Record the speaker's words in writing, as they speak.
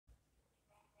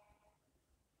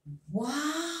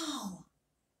Wow,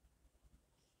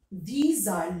 these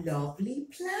are lovely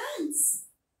plants.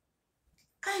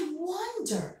 I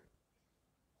wonder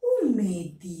who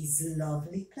made these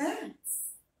lovely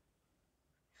plants?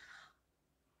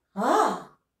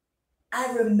 Ah,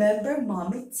 I remember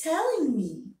mommy telling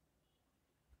me.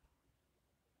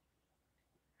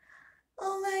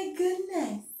 Oh my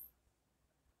goodness.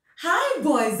 Hi,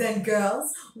 boys and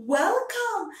girls.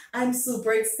 Welcome. I'm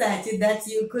super excited that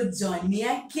you could join me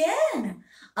again.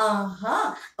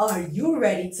 Are you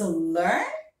ready to learn?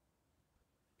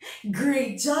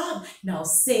 Great job. Now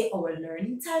say our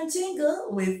learning time jingle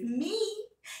with me.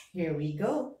 Here we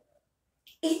go.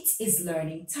 It is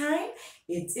learning time.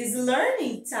 It is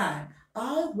learning time.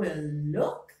 I will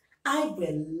look. I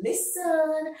will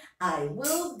listen. I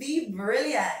will be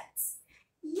brilliant.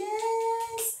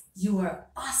 Yes, you are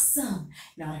awesome.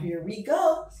 Now here we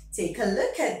go. Take a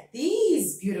look at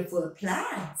these beautiful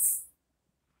plants.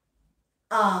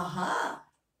 Aha.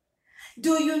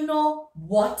 Do you know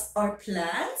what are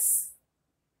plants?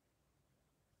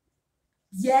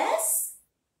 Yes?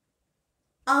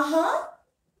 Uh-huh.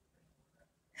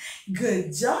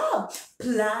 Good job.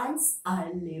 Plants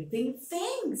are living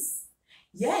things.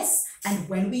 Yes, and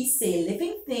when we say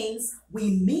living things,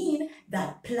 we mean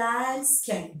that plants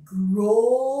can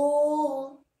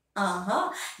grow.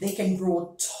 They can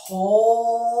grow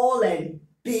tall and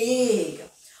big,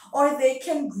 or they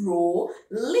can grow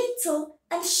little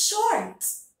and short.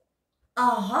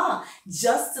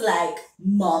 Just like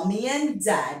mommy and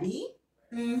daddy.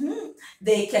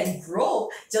 They can grow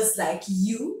just like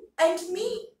you and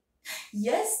me.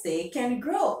 Yes, they can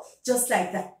grow just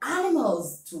like the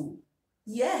animals do.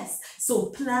 Yes,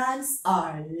 so plants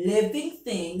are living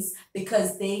things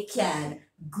because they can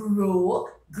grow.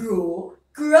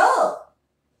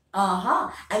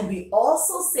 And we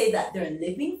also say that they're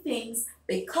living things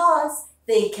because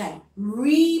they can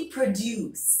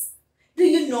reproduce. Do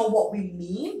you know what we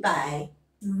mean by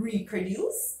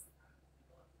reproduce?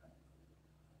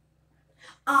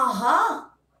 Uh-huh.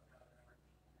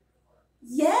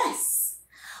 Yes.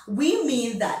 We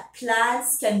mean that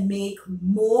plants can make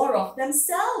more of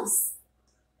themselves.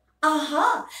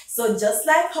 So just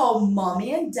like how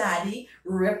mommy and daddy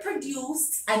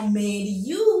reproduced and made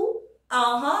you,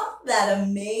 that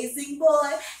amazing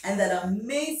boy and that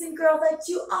amazing girl that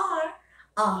you are,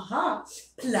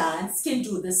 plants can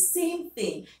do the same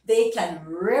thing. They can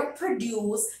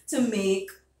reproduce to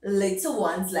make little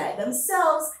ones like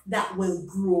themselves that will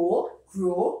grow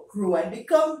and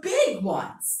become big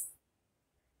ones.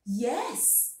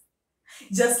 Yes,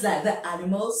 just like the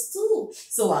animals too.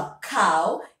 So a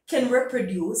cow can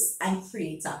reproduce and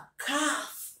create a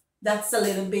calf. That's a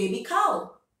little baby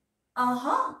cow.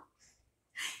 Uh-huh.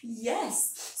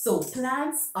 Yes. So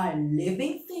plants are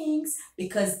living things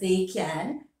because they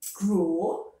can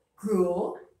grow,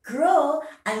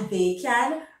 and they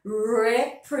can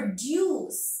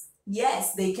reproduce.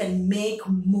 Yes, they can make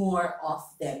more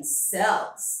of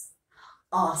themselves.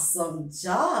 Awesome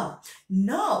job.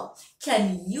 Now,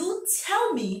 can you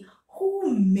tell me who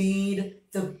made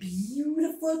the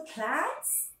beautiful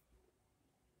plants?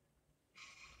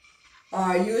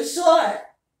 Are you sure?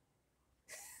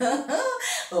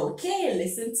 Okay,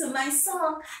 listen to my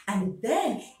song and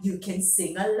then you can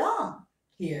sing along.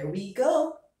 Here we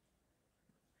go.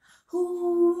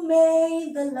 Who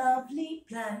made the lovely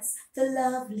plants, the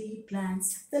lovely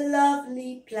plants, the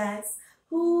lovely plants?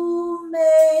 Who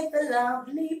made the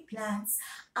lovely plants?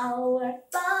 Our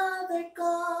Father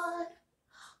God.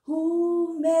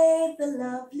 Who made the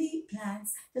lovely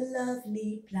plants, the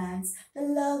lovely plants, the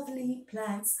lovely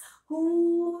plants?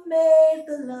 Who made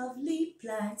the lovely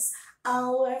plants?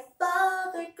 Our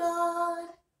Father God.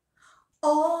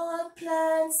 All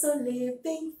plants are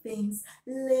living things,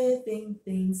 living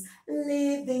things,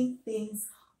 living things.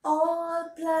 All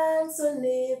plants are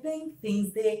living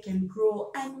things, they can grow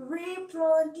and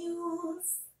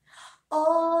reproduce.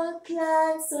 All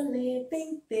plants are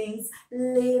living things,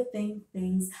 living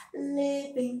things,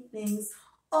 living things.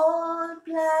 All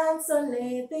plants are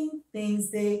living things,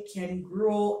 they can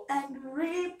grow and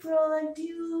reproduce.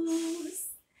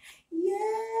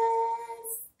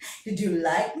 Yes. Did you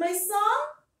like my song?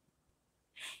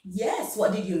 Yes.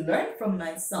 What did you learn from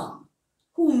my song?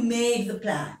 Who made the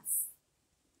plants?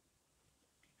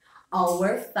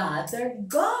 Our Father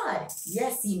God.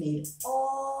 Yes, He made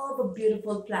all the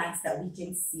beautiful plants that we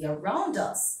can see around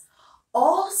us.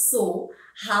 Also,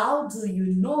 how do you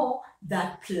know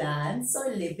that plants are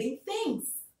living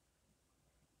things?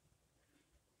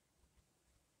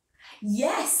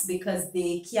 Yes, because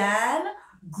they can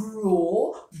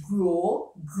grow,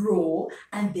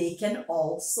 and they can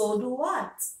also do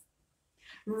what?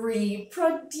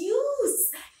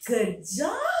 Reproduce. Good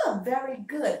job. Very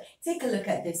good. Take a look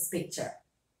at this picture.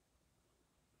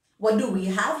 What do we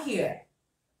have here?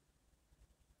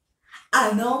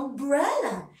 An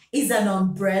umbrella. Is an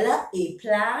umbrella a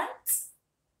plant?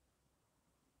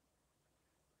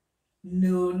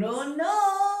 No, no,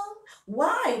 no.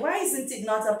 Why? Why isn't it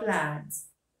not a plant?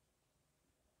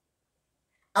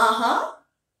 Uh-huh.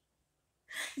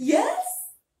 Yes.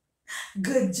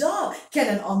 Good job. Can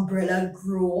an umbrella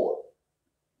grow?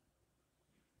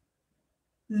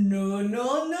 No,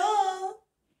 no, no.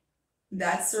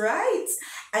 That's right.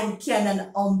 And can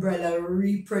an umbrella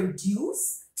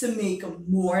reproduce to make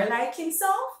more like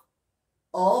himself?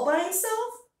 All by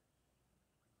himself?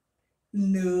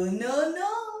 No, no,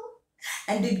 no.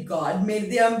 And did God make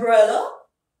the umbrella?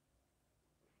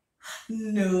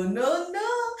 No, no, no.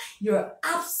 You're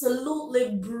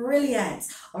absolutely brilliant.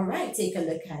 All right, take a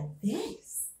look at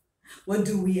this. What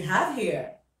do we have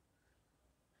here?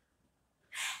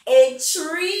 A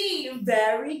tree.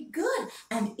 Very good.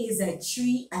 And is a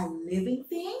tree a living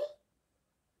thing?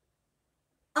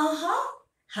 Uh-huh.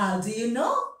 How do you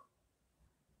know?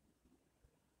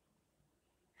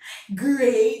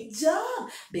 Great job.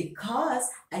 Because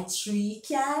a tree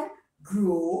can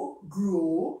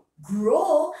grow,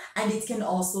 and it can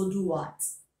also do what?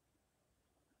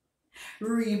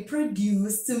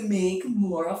 Reproduce to make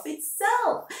more of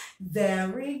itself.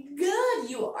 Very good.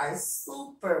 You are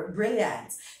super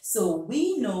brilliant. So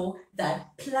we know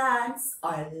that plants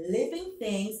are living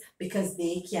things because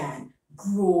they can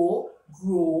grow.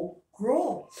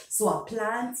 So a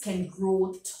plant can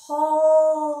grow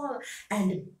tall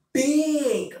and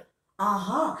big.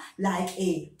 Like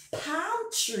a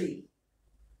palm tree.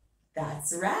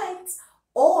 That's right.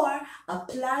 Or a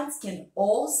plant can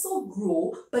also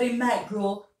grow, but it might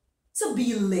grow to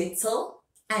be little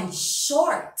and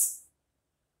short.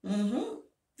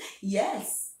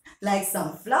 Yes, like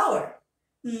sunflower.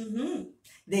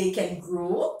 They can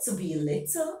grow to be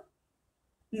little,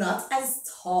 not as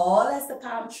tall as the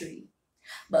palm tree,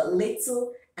 but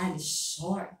little and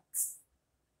short.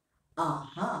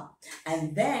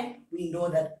 And then we know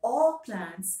that all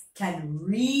plants can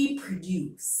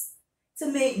reproduce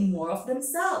to make more of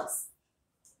themselves.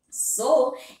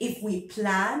 So if we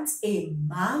plant a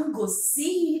mango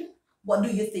seed, what do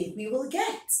you think we will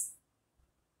get?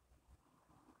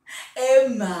 A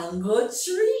mango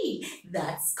tree.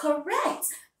 That's correct.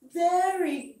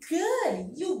 Very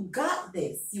good. You got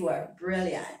this. You are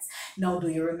brilliant. Now, do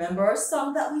you remember our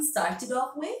song that we started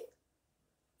off with?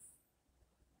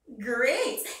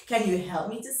 Great. Can you help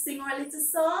me to sing our little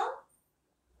song?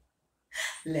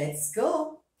 Let's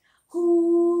go.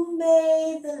 Who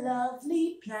made the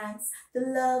lovely plants, the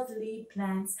lovely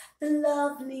plants, the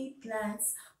lovely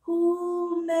plants?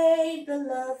 Who made the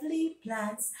lovely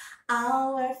plants?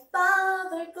 Our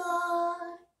Father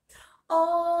God.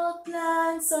 All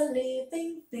plants are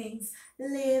living things,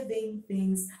 living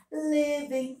things,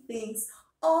 living things.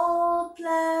 All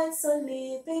plants are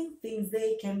living things.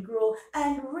 They can grow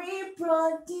and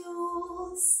reproduce.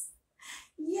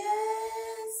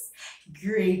 Yes.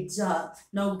 Great job.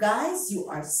 Now, guys, you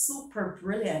are super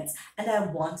brilliant. And I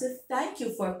want to thank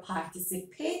you for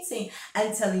participating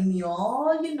and telling me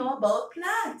all you know about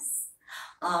plants.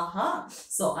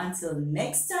 So until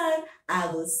next time, I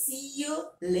will see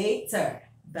you later.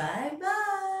 Bye-bye.